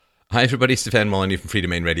Hi everybody, Stefan Molyneux from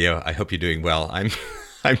Freedomain Radio. I hope you're doing well. I'm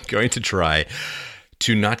going to try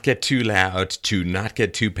to not get too loud, to not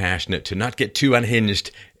get too passionate, to not get too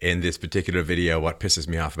unhinged in this particular video, what pisses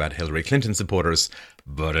me off about Hillary Clinton supporters,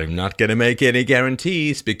 but I'm not going to make any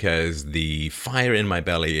guarantees because the fire in my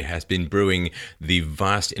belly has been brewing the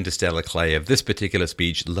vast interstellar clay of this particular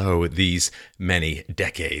speech low these many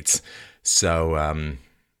decades. So,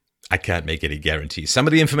 I can't make any guarantees. Some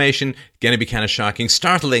of the information going to be kind of shocking,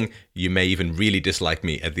 startling. You may even really dislike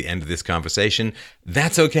me at the end of this conversation.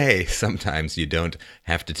 That's okay. Sometimes you don't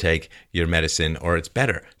have to take your medicine, or it's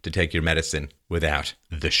better to take your medicine without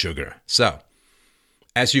the sugar. So,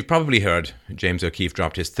 as you've probably heard, James O'Keefe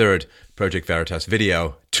dropped his third Project Veritas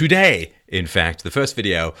video today. In fact, the first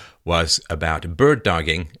video was about bird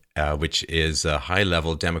dogging, which is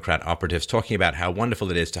high-level Democrat operatives talking about how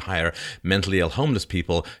wonderful it is to hire mentally ill homeless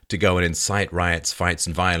people to go and incite riots, fights,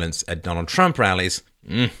 and violence at Donald Trump rallies.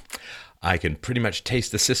 I can pretty much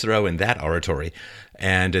taste the Cicero in that oratory.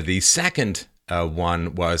 And the second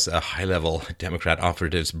one was high-level Democrat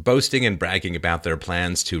operatives boasting and bragging about their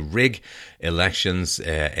plans to rig elections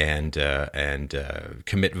and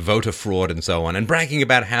commit voter fraud and so on, and bragging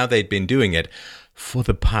about how they'd been doing it for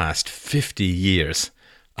the past 50 years.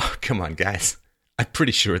 Oh, come on, guys. I'm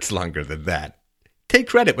pretty sure it's longer than that. Take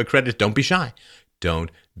credit where credit. Don't be shy. Don't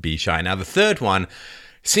be shy. Now, the third one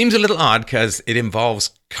seems a little odd because it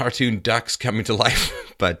involves cartoon ducks coming to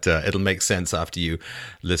life, but it'll make sense after you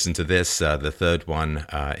listen to this. The third one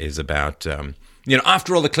is about,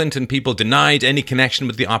 after all, the Clinton people denied any connection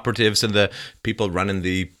with the operatives and the people running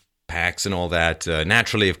the PACs and all that.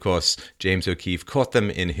 Naturally, of course, James O'Keefe caught them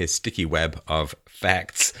in his sticky web of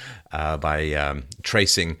facts by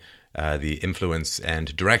tracing the influence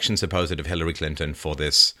and direction supposed of Hillary Clinton for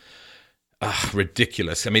this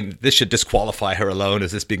ridiculous. I mean, this should disqualify her alone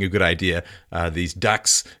as this being a good idea. These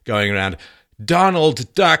ducks going around.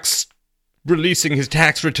 Donald Ducks releasing his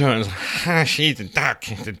tax returns. She's a duck.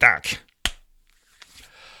 He's a duck.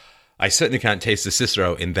 I certainly can't taste the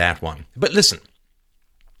Cicero in that one. But listen,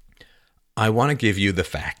 I want to give you the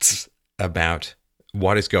facts about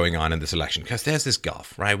what is going on in this election, because there's this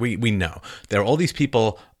gulf, right? We know there are all these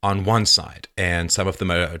people on one side, and some of them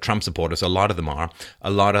are Trump supporters. A lot of them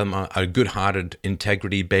are good-hearted,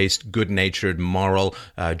 integrity-based, good-natured, moral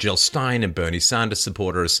Jill Stein and Bernie Sanders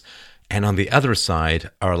supporters. And on the other side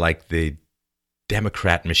are like the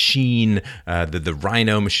Democrat machine, the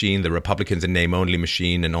Rhino machine, the Republicans in name-only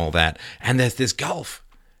machine, and all that. And there's this gulf.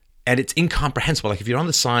 And it's incomprehensible. Like, if you're on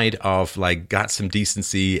the side of, like, got some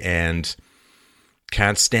decency and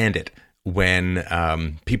can't stand it when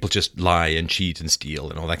people just lie and cheat and steal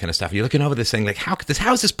and all that kind of stuff, you're looking over this saying, like, how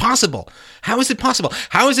is this possible? How is it possible?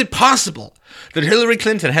 How is it possible that Hillary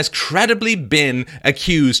Clinton has credibly been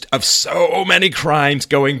accused of so many crimes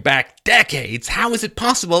going back decades? How is it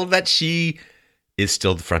possible that she is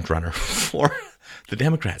still the front runner for the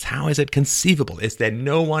Democrats? How is it conceivable? Is there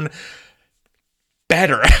no one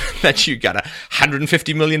better that you got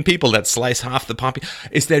 150 million people that slice half the population?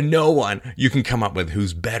 Is there no one you can come up with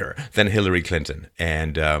who's better than Hillary Clinton?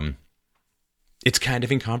 And it's kind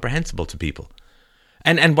of incomprehensible to people.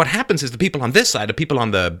 And what happens is the people on this side, the people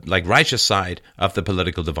on the righteous side of the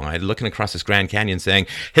political divide, looking across this Grand Canyon saying,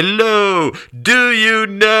 hello, do you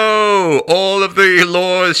know all of the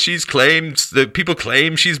laws she's claimed, the people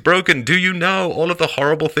claim she's broken? Do you know all of the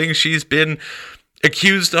horrible things she's been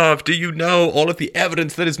accused of? Do you know all of the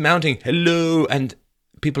evidence that is mounting? Hello. And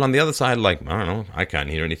people on the other side are like, I don't know, I can't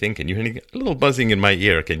hear anything. Can you hear anything? A little buzzing in my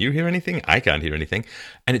ear. Can you hear anything? I can't hear anything.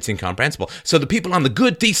 And it's incomprehensible. So the people on the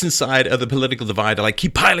good, decent side of the political divide are like,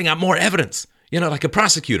 keep piling up more evidence. Like a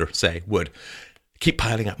prosecutor, say, would. Keep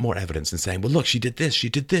piling up more evidence and saying, well, look, she did this, she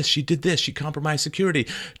did this, she did this, she compromised security.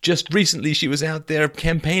 Just recently, she was out there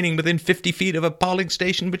campaigning within 50 feet of a polling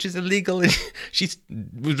station, which is illegal. And she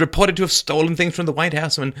was reported to have stolen things from the White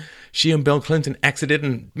House when she and Bill Clinton exited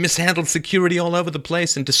and mishandled security all over the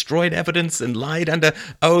place and destroyed evidence and lied under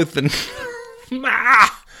oath and,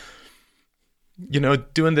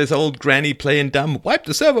 doing this old granny playing dumb, wipe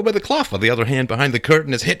the server with a cloth, while the other hand behind the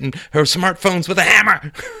curtain is hitting her smartphones with a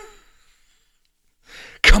hammer.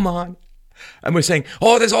 Come on. And we're saying,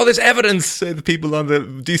 there's all this evidence, say the people on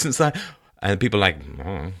the decent side. And people are like,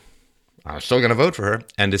 I'm still going to vote for her.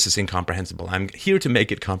 And this is incomprehensible. I'm here to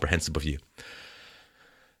make it comprehensible for you.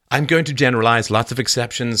 I'm going to generalize, lots of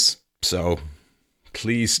exceptions. So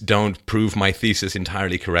please don't prove my thesis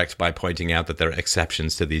entirely correct by pointing out that there are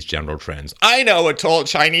exceptions to these general trends. I know a tall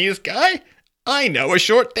Chinese guy. I know a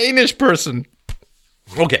short Danish person.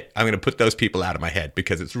 Okay, I'm going to put those people out of my head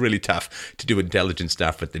because it's really tough to do intelligent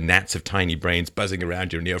stuff with the gnats of tiny brains buzzing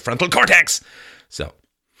around your neofrontal cortex. So,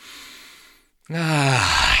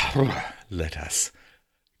 Let us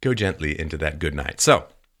go gently into that good night. So,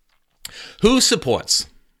 who supports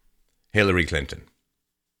Hillary Clinton?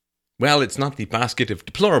 Well, it's not the basket of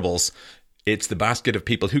deplorables. It's the basket of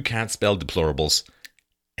people who can't spell deplorables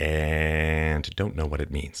and don't know what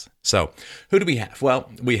it means. So, who do we have?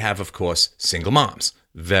 Well, we have, of course, single moms.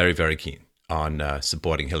 Very, very keen on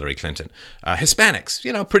supporting Hillary Clinton.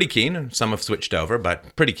 Hispanics, pretty keen. Some have switched over,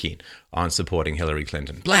 but pretty keen on supporting Hillary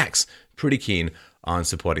Clinton. Blacks, pretty keen on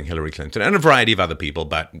supporting Hillary Clinton. And a variety of other people,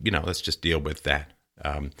 but, let's just deal with that.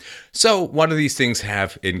 So what do these things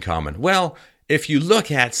have in common? Well, if you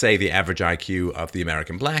look at, say, the average IQ of the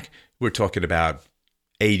American black, we're talking about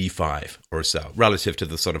 85 or so, relative to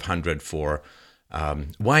the sort of 100 for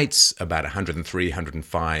whites, about 103,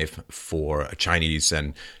 105 for Chinese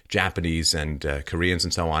and Japanese and Koreans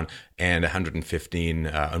and so on, and 115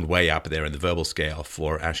 and way up there in the verbal scale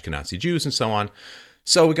for Ashkenazi Jews and so on.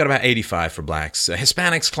 So we got about 85 for blacks.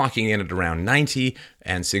 Hispanics clocking in at around 90,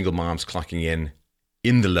 and single moms clocking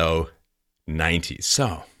in the low 90s.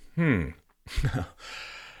 So,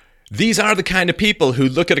 these are the kind of people who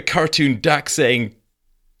look at a cartoon duck saying,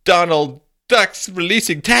 Donald Duck's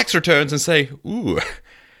releasing tax returns, and say, ooh,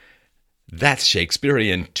 that's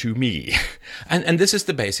Shakespearean to me. And this is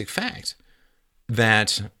the basic fact,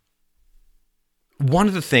 that one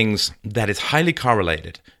of the things that is highly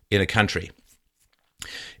correlated in a country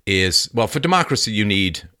is, well, for democracy, you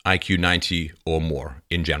need IQ 90 or more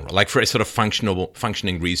in general. Like for a sort of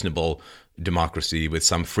functioning, reasonable democracy with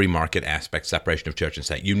some free market aspect, separation of church and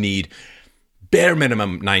state, you need bare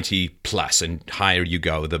minimum 90 plus, and higher you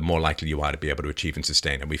go, the more likely you are to be able to achieve and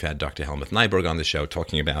sustain. And we've had Dr. Helmut Nyberg on the show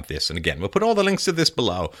talking about this. And again, we'll put all the links to this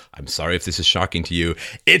below. I'm sorry if this is shocking to you.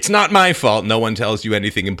 It's not my fault. No one tells you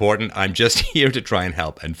anything important. I'm just here to try and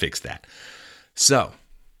help and fix that. So,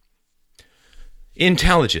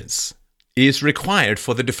 intelligence is required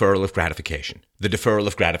for the deferral of gratification. The deferral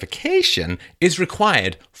of gratification is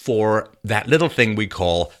required for that little thing we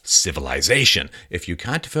call civilization. If you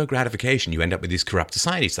can't defer gratification, you end up with these corrupt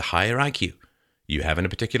societies. The higher IQ you have in a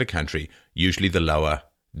particular country, usually the lower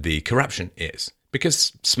the corruption is.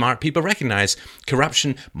 Because smart people recognize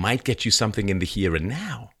corruption might get you something in the here and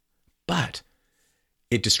now, but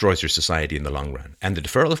it destroys your society in the long run. And the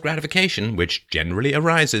deferral of gratification, which generally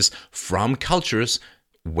arises from cultures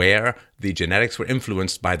where the genetics were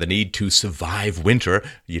influenced by the need to survive winter.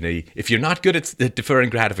 If you're not good at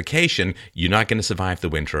deferring gratification, you're not going to survive the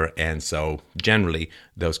winter. And so generally,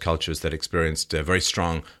 those cultures that experienced very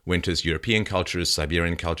strong winters, European cultures,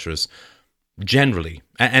 Siberian cultures, generally,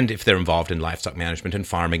 and if they're involved in livestock management and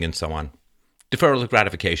farming and so on, deferral of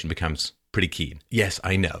gratification becomes pretty keen. Yes,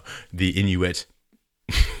 I know. The Inuit,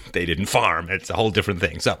 they didn't farm. It's a whole different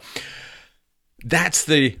thing. So that's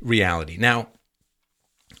the reality. Now,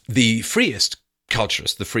 the freest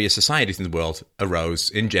cultures, the freest societies in the world arose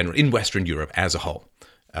in general in Western Europe as a whole.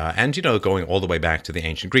 And going all the way back to the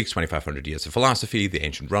ancient Greeks, 2,500 years of philosophy, the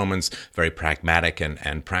ancient Romans, very pragmatic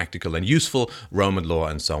and practical and useful, Roman law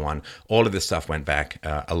and so on. All of this stuff went back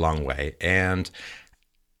a long way. And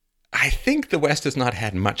I think the West has not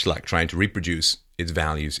had much luck trying to reproduce its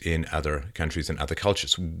values in other countries and other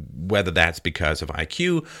cultures, whether that's because of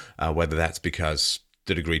IQ, whether that's because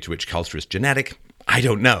the degree to which culture is genetic. I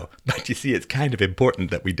don't know, but you see, it's kind of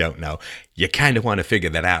important that we don't know. You kind of want to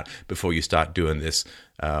figure that out before you start doing this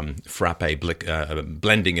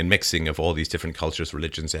blending and mixing of all these different cultures,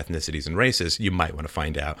 religions, ethnicities, and races. You might want to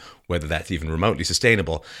find out whether that's even remotely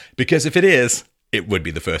sustainable, because if it is, it would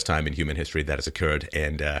be the first time in human history that has occurred,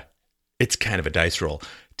 and it's kind of a dice roll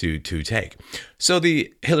to take. So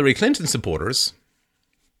the Hillary Clinton supporters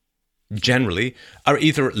generally are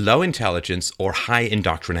either low intelligence or high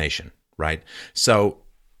indoctrination. Right? So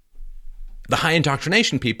the high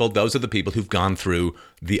indoctrination people, those are the people who've gone through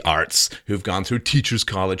the arts, who've gone through teachers'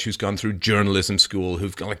 college, who's gone through journalism school,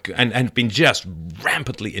 who've gone, and been just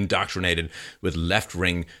rampantly indoctrinated with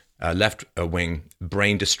left-wing,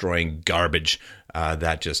 brain-destroying garbage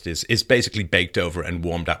that just is basically baked over and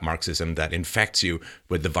warmed up Marxism that infects you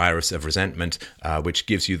with the virus of resentment, which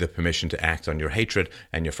gives you the permission to act on your hatred,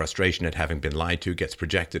 and your frustration at having been lied to gets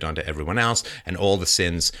projected onto everyone else, and all the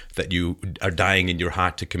sins that you are dying in your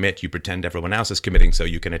heart to commit, you pretend everyone else is committing so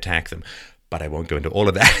you can attack them. But I won't go into all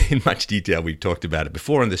of that in much detail. We've talked about it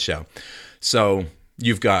before on this show. So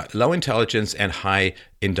you've got low intelligence and high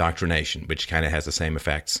indoctrination, which kind of has the same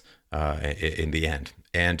effects in the end.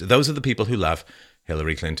 And those are the people who love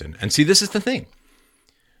Hillary Clinton. And see, this is the thing.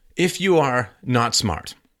 If you are not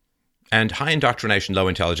smart, and high indoctrination, low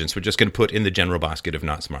intelligence, we're just going to put in the general basket of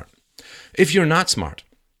not smart. If you're not smart,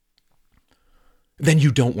 then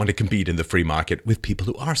you don't want to compete in the free market with people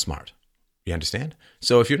who are smart. You understand?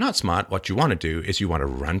 So if you're not smart, what you want to do is you want to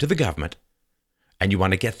run to the government and you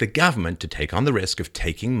want to get the government to take on the risk of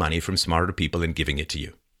taking money from smarter people and giving it to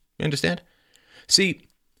you. You understand? See,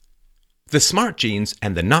 the smart genes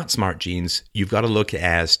and the not smart genes, you've got to look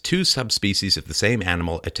as two subspecies of the same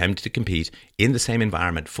animal attempting to compete in the same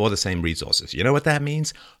environment for the same resources. You know what that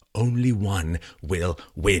means? Only one will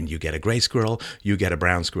win. You get a gray squirrel, you get a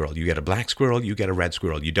brown squirrel, you get a black squirrel, you get a red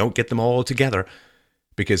squirrel. You don't get them all together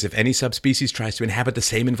because if any subspecies tries to inhabit the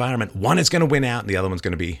same environment, one is going to win out and the other one's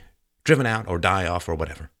going to be driven out or die off or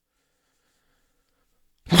whatever.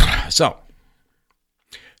 So,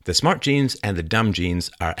 the smart genes and the dumb genes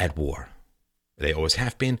are at war. They always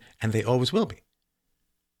have been, and they always will be.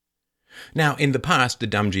 Now, in the past, the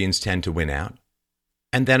dumb genes tend to win out,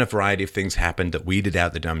 and then a variety of things happened that weeded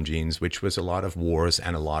out the dumb genes, which was a lot of wars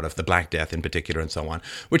and a lot of the Black Death in particular and so on,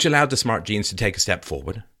 which allowed the smart genes to take a step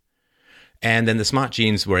forward. And then the smart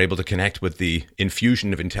genes were able to connect with the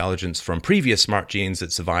infusion of intelligence from previous smart genes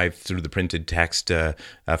that survived through the printed text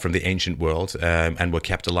from the ancient world and were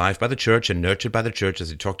kept alive by the church and nurtured by the church, as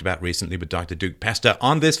we talked about recently with Dr. Duke Pesta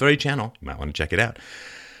on this very channel. You might want to check it out.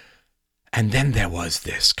 And then there was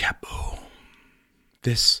this kaboom.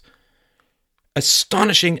 This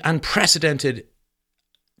astonishing, unprecedented,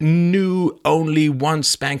 new, only one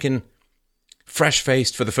spanking,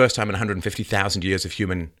 fresh-faced for the first time in 150,000 years of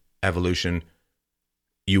human evolution.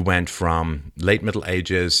 You went from late Middle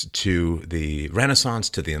Ages to the Renaissance,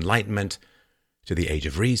 to the Enlightenment, to the Age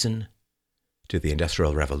of Reason, to the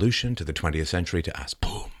Industrial Revolution, to the 20th century, to us.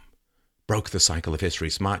 Boom. Broke the cycle of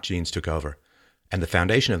history. Smart genes took over. And the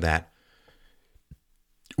foundation of that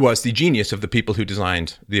was the genius of the people who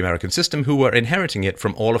designed the American system, who were inheriting it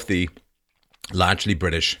from all of the largely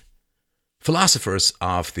British philosophers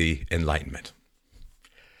of the Enlightenment.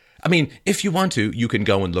 I mean, if you want to, you can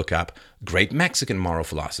go and look up great Mexican moral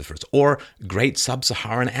philosophers or great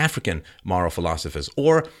sub-Saharan African moral philosophers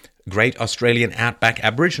or great Australian outback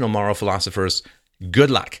Aboriginal moral philosophers.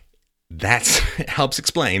 Good luck. That helps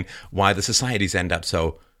explain why the societies end up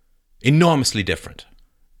so enormously different.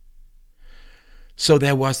 So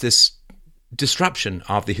there was this disruption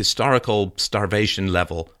of the historical starvation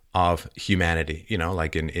level of humanity. You know,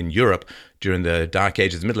 like in Europe during the Dark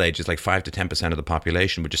Ages, the Middle Ages, like 5 to 10% of the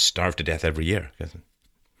population would just starve to death every year.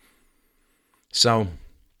 So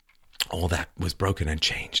all that was broken and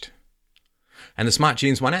changed. And the smart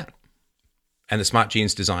genes won out. And the smart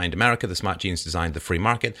genes designed America. The smart genes designed the free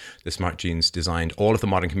market. The smart genes designed all of the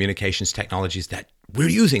modern communications technologies that we're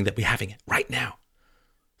using, that we're having right now,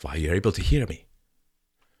 while you're able to hear me.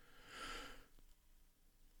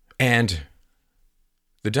 And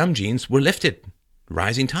the dumb genes were lifted.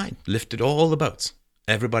 Rising tide lifted all the boats.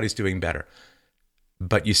 Everybody's doing better.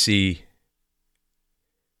 But you see,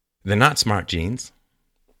 the not smart genes,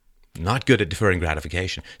 not good at deferring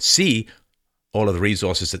gratification, see all of the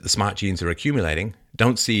resources that the smart genes are accumulating,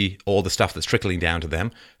 don't see all the stuff that's trickling down to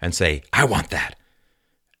them, and say, I want that.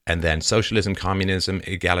 And then socialism, communism,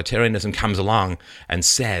 egalitarianism comes along and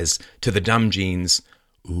says to the dumb genes,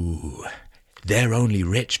 ooh, they're only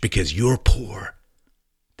rich because you're poor.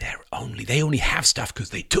 They only have stuff because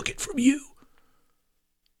they took it from you.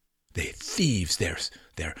 They're thieves. They're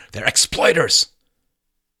exploiters.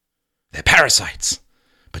 They're parasites.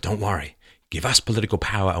 But don't worry. Give us political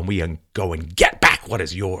power and we can go and get back what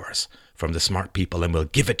is yours from the smart people, and we'll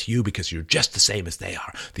give it to you because you're just the same as they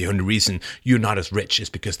are. The only reason you're not as rich is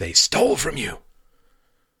because they stole from you.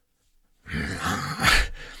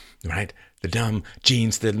 Right? The dumb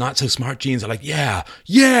genes, the not so smart genes are like, yeah,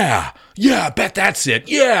 bet that's it.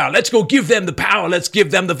 Yeah, let's go give them the power. Let's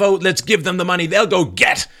give them the vote. Let's give them the money. They'll go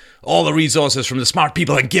get all the resources from the smart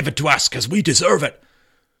people and give it to us because we deserve it.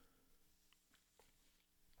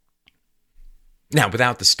 Now,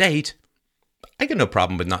 without the state, I got no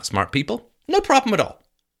problem with not smart people. No problem at all.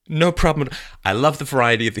 No problem. I love the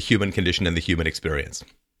variety of the human condition and the human experience.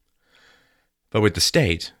 But with the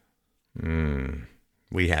state,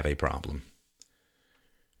 we have a problem.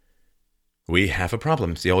 We have a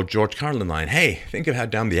problem. It's the old George Carlin line. Hey, think of how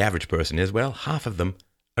dumb the average person is. Well, half of them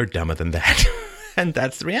are dumber than that. And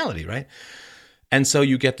that's the reality, right? And so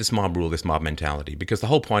you get this mob rule, this mob mentality, because the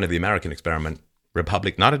whole point of the American experiment,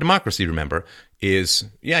 republic, not a democracy, remember, is,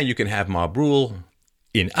 yeah, you can have mob rule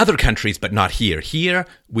in other countries, but not here. Here,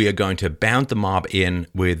 we are going to bound the mob in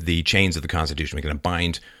with the chains of the Constitution. We're going to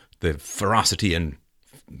bind the ferocity and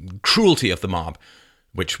cruelty of the mob,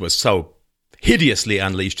 which was so hideously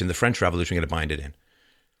unleashed in the French Revolution, we're going to bind it in.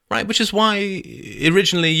 Right? Which is why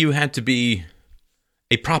originally you had to be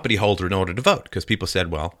a property holder in order to vote, because people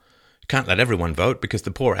said, well, can't let everyone vote because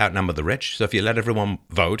the poor outnumber the rich. So if you let everyone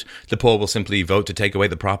vote, the poor will simply vote to take away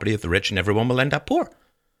the property of the rich and everyone will end up poor.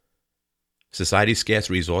 Society's scarce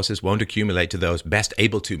resources won't accumulate to those best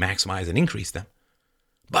able to maximize and increase them,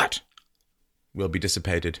 but will be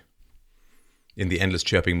dissipated in the endless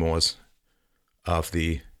chirping maws of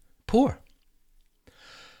the poor.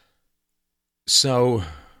 So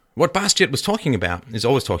what Bastiat was talking about, is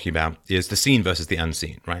always talking about, is the seen versus the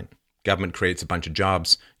unseen, right? Government creates a bunch of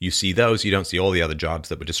jobs. You see those, you don't see all the other jobs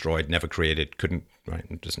that were destroyed, never created, couldn't, right?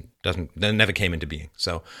 They never came into being.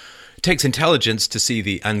 So it takes intelligence to see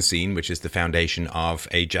the unseen, which is the foundation of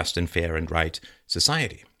a just and fair and right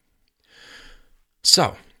society.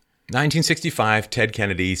 So, 1965, Ted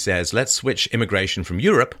Kennedy says, let's switch immigration from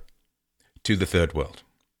Europe to the third world.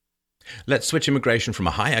 Let's switch immigration from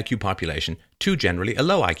a high IQ population to generally a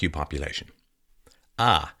low IQ population.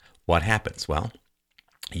 What happens? Well,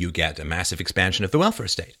 you get a massive expansion of the welfare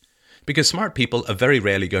state. Because smart people are very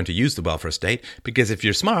rarely going to use the welfare state, because if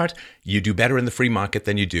you're smart, you do better in the free market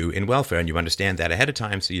than you do in welfare, and you understand that ahead of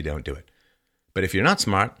time, so you don't do it. But if you're not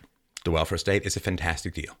smart, the welfare state is a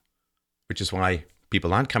fantastic deal, which is why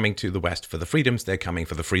people aren't coming to the West for the freedoms, they're coming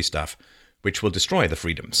for the free stuff, which will destroy the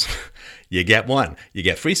freedoms. You get one. You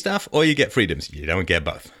get free stuff or you get freedoms. You don't get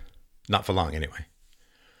both. Not for long, anyway.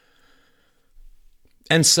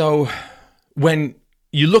 And so when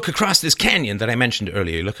you look across this canyon that I mentioned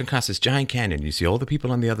earlier, you look across this giant canyon, you see all the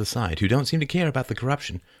people on the other side who don't seem to care about the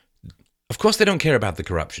corruption. Of course they don't care about the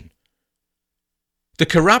corruption. The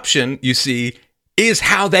corruption, you see, is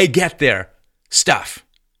how they get their stuff.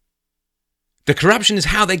 The corruption is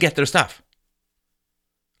how they get their stuff.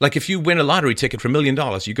 Like if you win a lottery ticket for $1 million,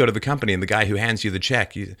 you go to the company and the guy who hands you the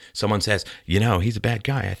check, someone says, he's a bad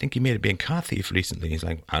guy. I think he may have been a car thief recently. He's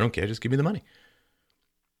like, I don't care, just give me the money.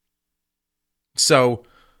 So,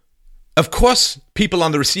 of course, people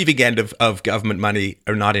on the receiving end of government money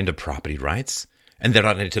are not into property rights, and they're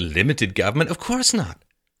not into limited government. Of course not.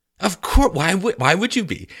 Of course, why would you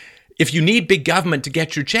be? If you need big government to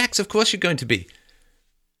get your checks, of course you're going to be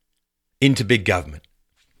into big government.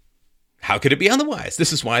 How could it be otherwise?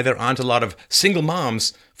 This is why there aren't a lot of single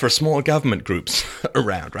moms for small government groups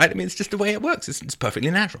around, right? I mean, it's just the way it works. It's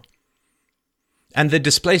perfectly natural. And the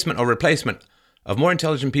displacement or replacement of more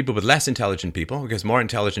intelligent people with less intelligent people, because more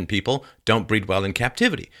intelligent people don't breed well in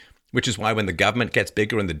captivity, which is why when the government gets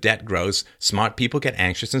bigger and the debt grows, smart people get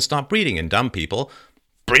anxious and stop breeding, and dumb people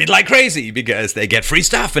breed like crazy because they get free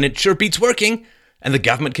stuff and it sure beats working. And the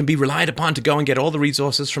government can be relied upon to go and get all the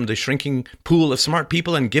resources from the shrinking pool of smart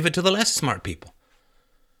people and give it to the less smart people.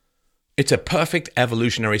 It's a perfect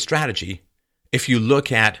evolutionary strategy if you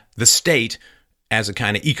look at the state as a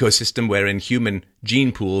kind of ecosystem wherein human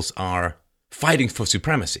gene pools are fighting for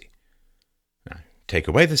supremacy. Now, take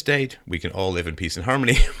away the state, we can all live in peace and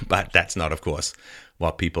harmony, but that's not, of course,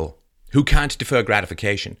 what people who can't defer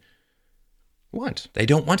gratification want. They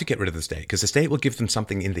don't want to get rid of the state because the state will give them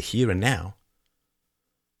something in the here and now.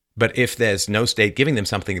 But if there's no state giving them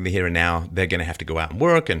something in the here and now, they're going to have to go out and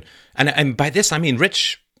work. And by this, I mean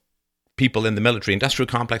rich people in the military industrial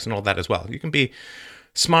complex and all that as well. You can be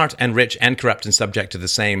smart and rich and corrupt and subject to the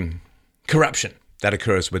same corruption that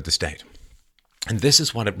occurs with the state. And this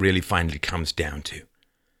is what it really finally comes down to.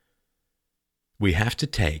 We have to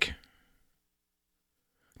take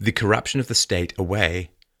the corruption of the state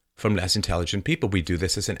away from less intelligent people. We do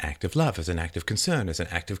this as an act of love, as an act of concern, as an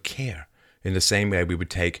act of care. In the same way we would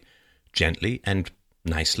take gently and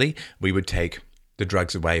nicely, we would take the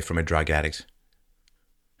drugs away from a drug addict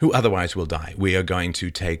who otherwise will die. We are going to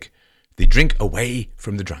take the drink away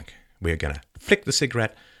from the drunk. We are going to flick the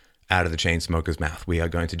cigarette out of the chain smoker's mouth. We are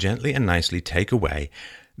going to gently and nicely take away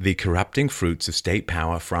the corrupting fruits of state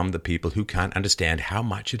power from the people who can't understand how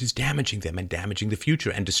much it is damaging them and damaging the future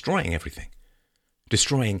and destroying everything.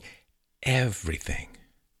 Destroying everything.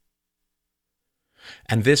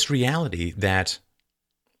 And this reality that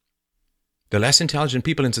the less intelligent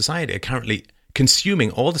people in society are currently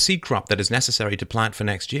consuming all the seed crop that is necessary to plant for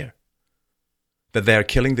next year. That they're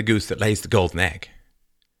killing the goose that lays the golden egg.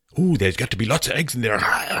 Ooh, there's got to be lots of eggs in there.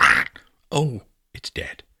 Oh, it's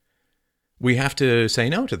dead. We have to say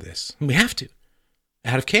no to this. We have to.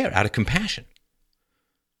 Out of care, out of compassion.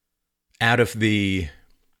 Out of the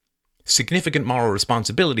significant moral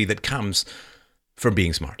responsibility that comes from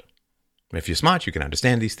being smart. If you're smart, you can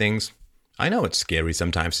understand these things. I know it's scary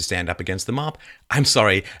sometimes to stand up against the mob. I'm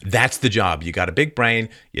sorry, that's the job. You got a big brain,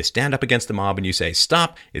 you stand up against the mob and you say,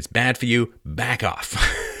 stop, it's bad for you, back off.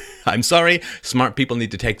 I'm sorry, smart people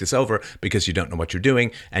need to take this over because you don't know what you're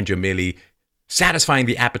doing and you're merely satisfying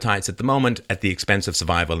the appetites at the moment at the expense of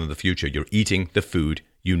survival in the future. You're eating the food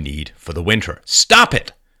you need for the winter. Stop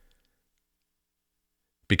it!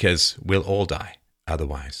 because we'll all die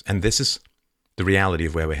otherwise. And this is the reality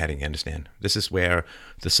of where we're heading, you understand? This is where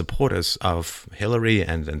the supporters of Hillary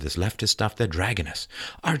and this leftist stuff, they're dragging us.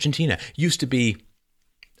 Argentina used to be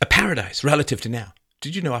a paradise relative to now.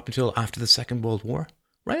 Did you know up until after the Second World War?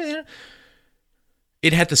 Right there.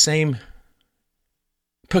 It had the same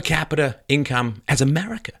per capita income as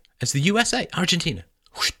America, as the USA. Argentina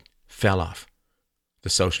whoosh, fell off the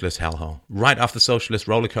socialist hellhole, right off the socialist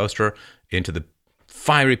roller coaster into the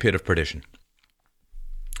fiery pit of perdition.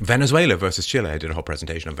 Venezuela versus Chile. I did a whole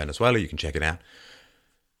presentation on Venezuela. You can check it out.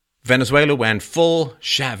 Venezuela went full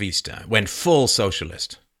Chavista, went full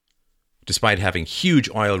socialist, despite having huge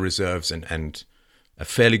oil reserves and a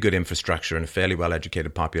fairly good infrastructure and a fairly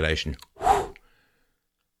well-educated population.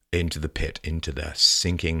 Into the pit, into the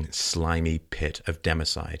sinking, slimy pit of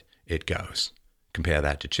democide it goes. Compare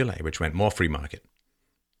that to Chile, which went more free market.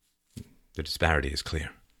 The disparity is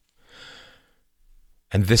clear.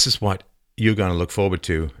 And this is what you're going to look forward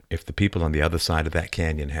to if the people on the other side of that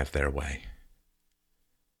canyon have their way.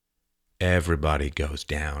 Everybody goes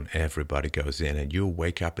down, everybody goes in, and you'll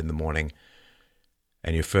wake up in the morning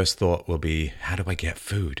and your first thought will be, how do I get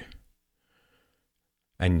food?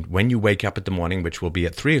 And when you wake up at the morning, which will be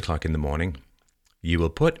at 3 o'clock in the morning, you will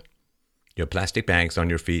put your plastic bags on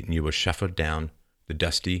your feet and you will shuffle down the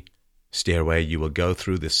dusty stairway. You will go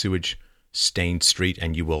through the sewage-stained street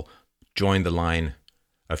and you will join the line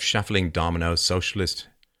of shuffling domino, socialist,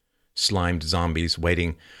 slimed zombies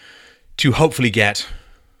waiting to hopefully get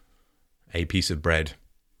a piece of bread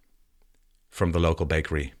from the local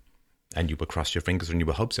bakery. And you will cross your fingers and you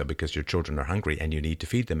will hope so because your children are hungry and you need to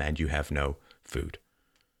feed them and you have no food.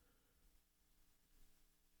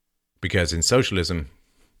 Because in socialism,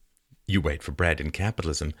 you wait for bread. In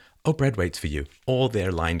capitalism, bread waits for you. All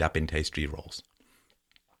they're lined up in tasty rolls.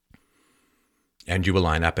 And you will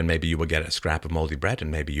line up and maybe you will get a scrap of moldy bread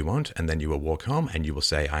and maybe you won't. And then you will walk home and you will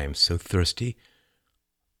say, I am so thirsty.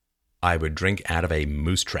 I would drink out of a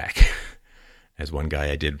moose track. As one guy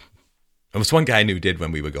I did. It was one guy I knew did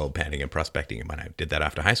when we were gold panning and prospecting and when I did that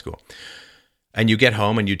after high school. And you get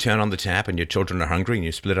home and you turn on the tap and your children are hungry and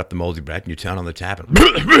you split up the moldy bread and you turn on the tap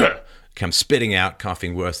and come spitting out,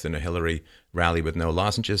 coughing worse than a Hillary rally with no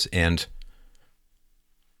lozenges. And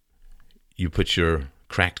you put your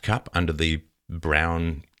cracked cup under the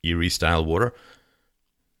brown Erie-style water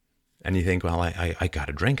and you think, well, I got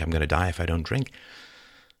to drink. I'm going to die if I don't drink.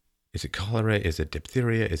 Is it cholera? Is it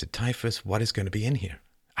diphtheria? Is it typhus? What is going to be in here?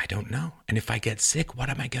 I don't know. And if I get sick, what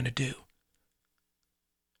am I going to do?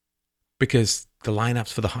 Because the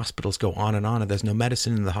lineups for the hospitals go on and there's no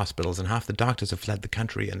medicine in the hospitals and half the doctors have fled the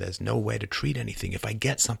country and there's no way to treat anything if I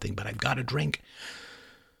get something, but I've got to drink.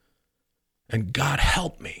 And God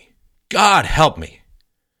help me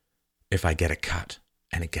if I get a cut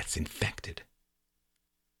and it gets infected.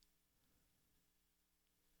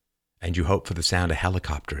 And you hope for the sound of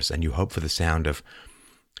helicopters and you hope for the sound of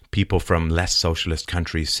people from less socialist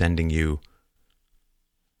countries sending you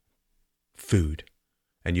food.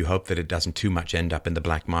 And you hope that it doesn't too much end up in the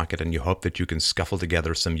black market, and you hope that you can scuffle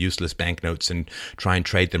together some useless banknotes and try and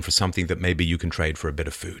trade them for something that maybe you can trade for a bit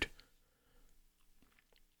of food.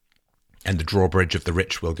 And the drawbridge of the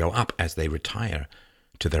rich will go up as they retire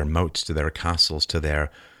to their moats, to their castles, to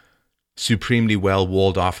their supremely well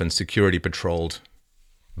walled off and security patrolled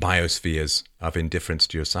biospheres of indifference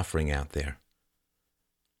to your suffering out there.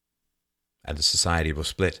 And the society will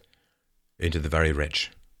split into the very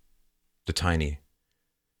rich, the tiny,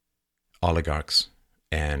 oligarchs,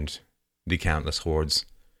 and the countless hordes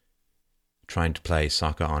trying to play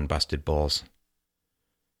soccer on busted balls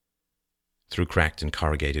through cracked and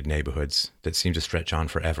corrugated neighborhoods that seem to stretch on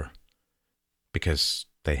forever. Because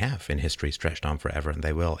they have in history stretched on forever, and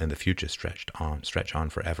they will in the future stretch on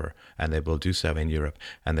forever, and they will do so in Europe,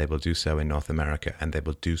 and they will do so in North America, and they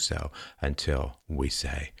will do so until we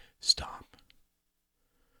say stop.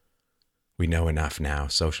 We know enough now.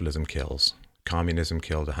 Socialism kills. Communism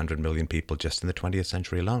killed 100 million people just in the 20th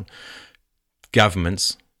century alone.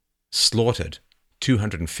 Governments slaughtered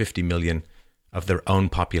 250 million of their own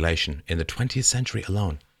population in the 20th century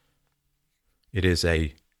alone. It is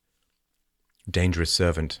a dangerous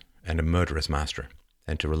servant and a murderous master.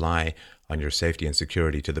 And to rely on your safety and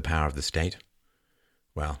security to the power of the state,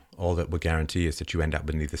 well, all that will guarantee is that you end up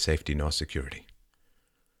with neither safety nor security.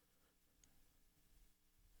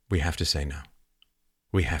 We have to say no.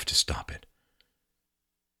 We have to stop it.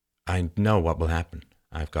 I know what will happen.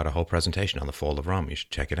 I've got a whole presentation on the fall of Rome. You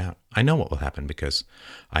should check it out. I know what will happen because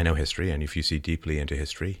I know history, and if you see deeply into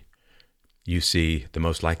history, you see the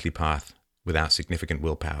most likely path without significant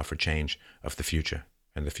willpower for change of the future.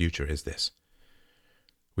 And the future is this.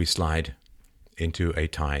 We slide into a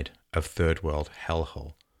tide of third world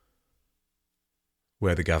hellhole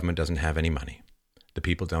where the government doesn't have any money, the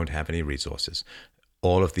people don't have any resources.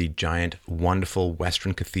 All of the giant, wonderful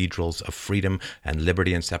Western cathedrals of freedom and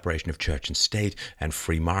liberty and separation of church and state and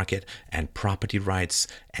free market and property rights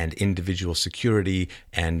and individual security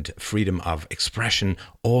and freedom of expression,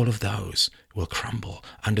 all of those will crumble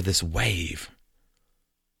under this wave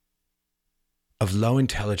of low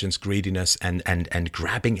intelligence, greediness, and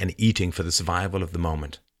grabbing and eating for the survival of the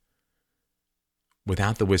moment,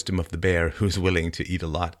 without the wisdom of the bear who's willing to eat a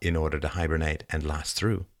lot in order to hibernate and last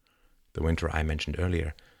through the winter I mentioned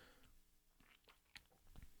earlier.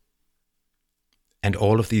 And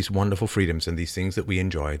all of these wonderful freedoms and these things that we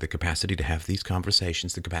enjoy, the capacity to have these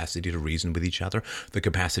conversations, the capacity to reason with each other, the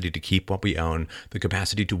capacity to keep what we own, the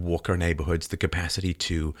capacity to walk our neighborhoods, the capacity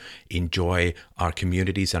to enjoy our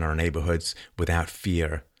communities and our neighborhoods without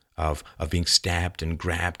fear of being stabbed and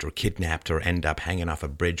grabbed or kidnapped or end up hanging off a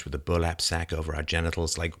bridge with a burlap sack over our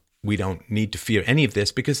genitals. Like, we don't need to fear any of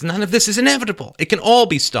this because none of this is inevitable. It can all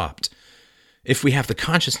be stopped if we have the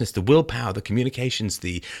consciousness, the willpower, the communications,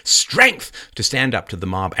 the strength to stand up to the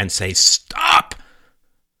mob and say, stop!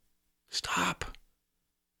 Stop!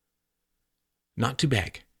 Not to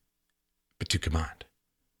beg, but to command,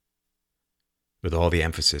 with all the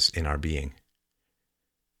emphasis in our being.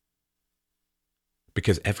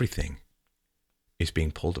 Because everything is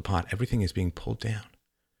being pulled apart. Everything is being pulled down.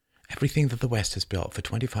 Everything that the West has built for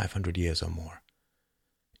 2,500 years or more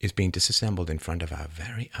is being disassembled in front of our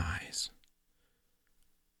very eyes.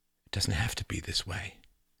 It doesn't have to be this way.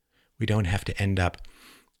 We don't have to end up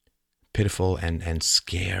pitiful and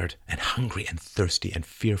scared and hungry and thirsty and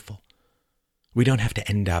fearful. We don't have to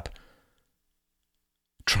end up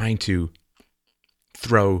trying to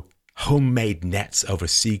throw homemade nets over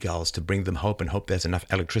seagulls to bring them hope and hope there's enough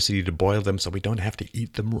electricity to boil them so we don't have to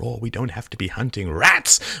eat them raw. We don't have to be hunting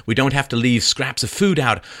rats. We don't have to leave scraps of food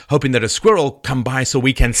out hoping that a squirrel come by so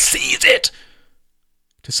we can seize it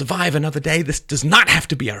to survive another day. This does not have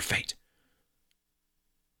to be our fate.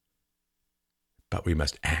 But we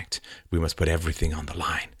must act. We must put everything on the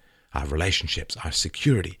line. Our relationships, our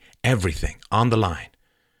security, everything on the line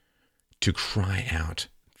to cry out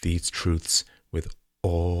these truths with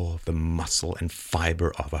all the muscle and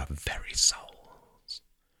fiber of our very souls.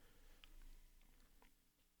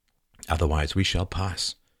 Otherwise, we shall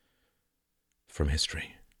pass from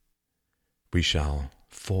history. We shall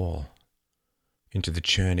fall into the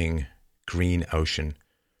churning green ocean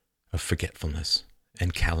of forgetfulness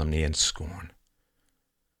and calumny and scorn.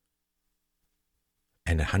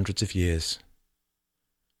 And in hundreds of years,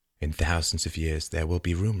 in thousands of years, there will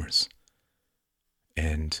be rumors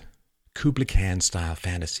and Kublai Khan-style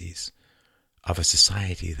fantasies of a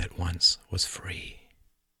society that once was free,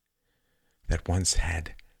 that once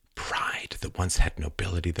had pride, that once had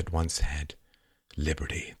nobility, that once had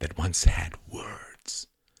liberty, that once had words,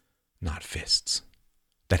 not fists,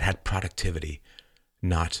 that had productivity,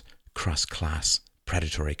 not cross-class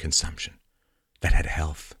predatory consumption, that had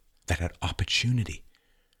health, that had opportunity,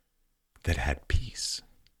 that had peace.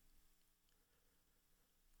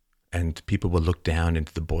 And people will look down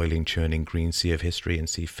into the boiling, churning green sea of history and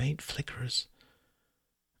see faint flickers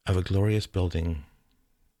of a glorious building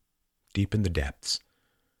deep in the depths,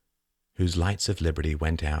 whose lights of liberty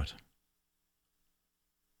went out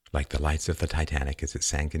like the lights of the Titanic as it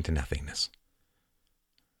sank into nothingness.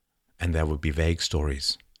 And there would be vague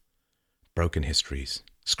stories, broken histories,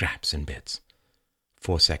 scraps and bits,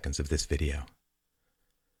 4 seconds of this video.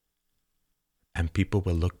 And people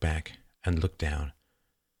will look back and look down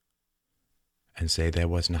and say there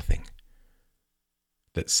was nothing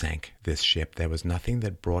that sank this ship. There was nothing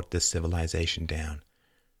that brought this civilization down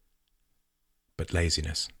but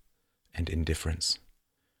laziness and indifference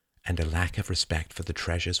and a lack of respect for the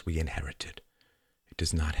treasures we inherited. It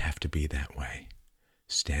does not have to be that way.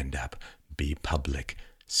 Stand up, be public,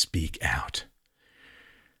 speak out.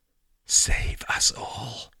 Save us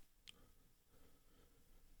all.